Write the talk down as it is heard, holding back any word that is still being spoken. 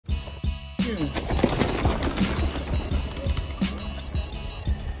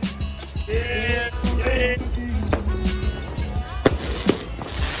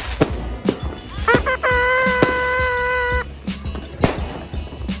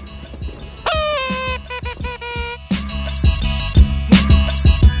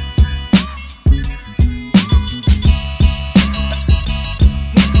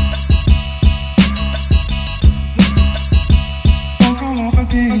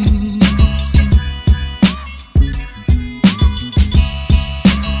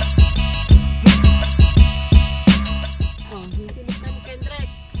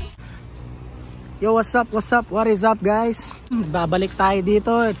Yo, what's up, what is up guys? Babalik tayo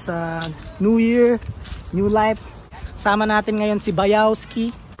dito. It's a new year, new life. Sama natin ngayon si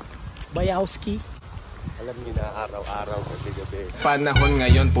Bayowski. Alam niyo na araw-araw gabi-gabi. Panahon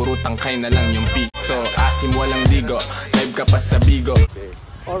ngayon puro tangkay na lang yung piso. Asim walang ligo, live ka pa sa bigo.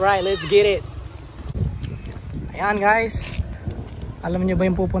 Alright, let's get it. Ayan guys, alam niyo ba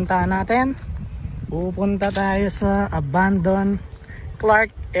yung pupuntahan natin? Pupunta tayo sa abandoned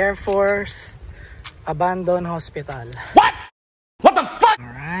Clark Air Force Abandoned Hospital. What? What the fuck?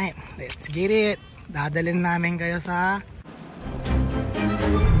 Alright, let's get it. Dadalhin namin kayo sa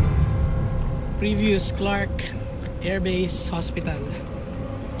previous Clark Air Base Hospital.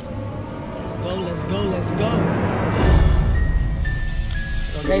 Let's go.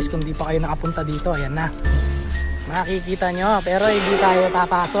 So guys, kung di pa kayo nakapunta dito, ayan na. Makikita nyo, pero hindi tayo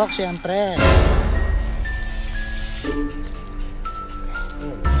papasok syempre.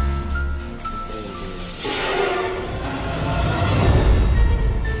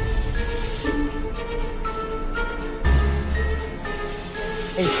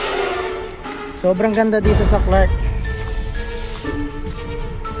 Sobrang ganda dito sa Clark.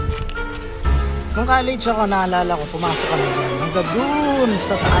 Nung college ako, naalala ko, pumasok kami dyan. Hanggang dun,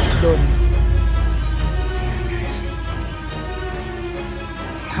 sa taas dun.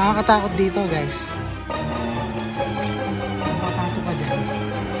 Nakakatakot dito guys. Papasok ka dyan.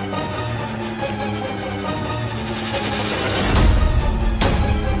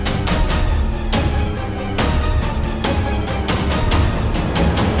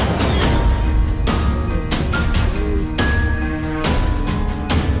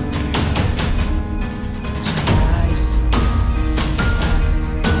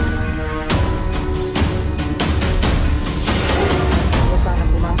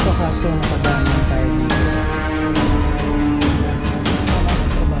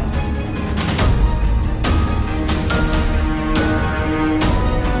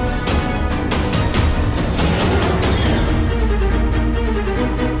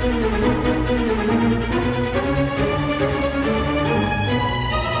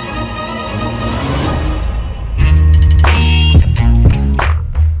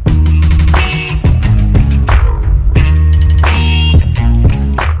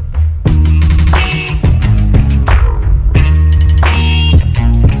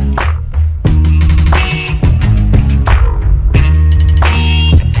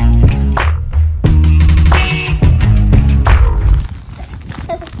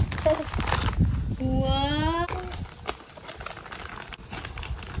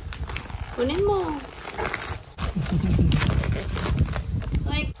 Kunin mo.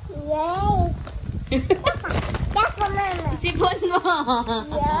 Like, yay! Dapat mama. Sipon mo.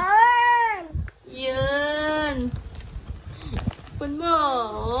 Yan! Yun. Sipon mo.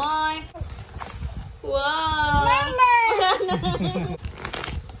 Oy. Wow. Nana! Nana!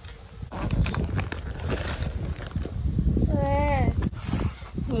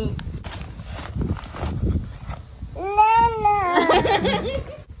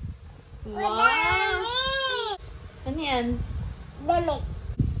 Wow. Ano yan? Damit.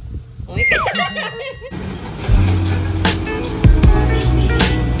 Uy.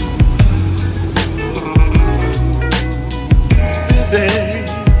 Busy.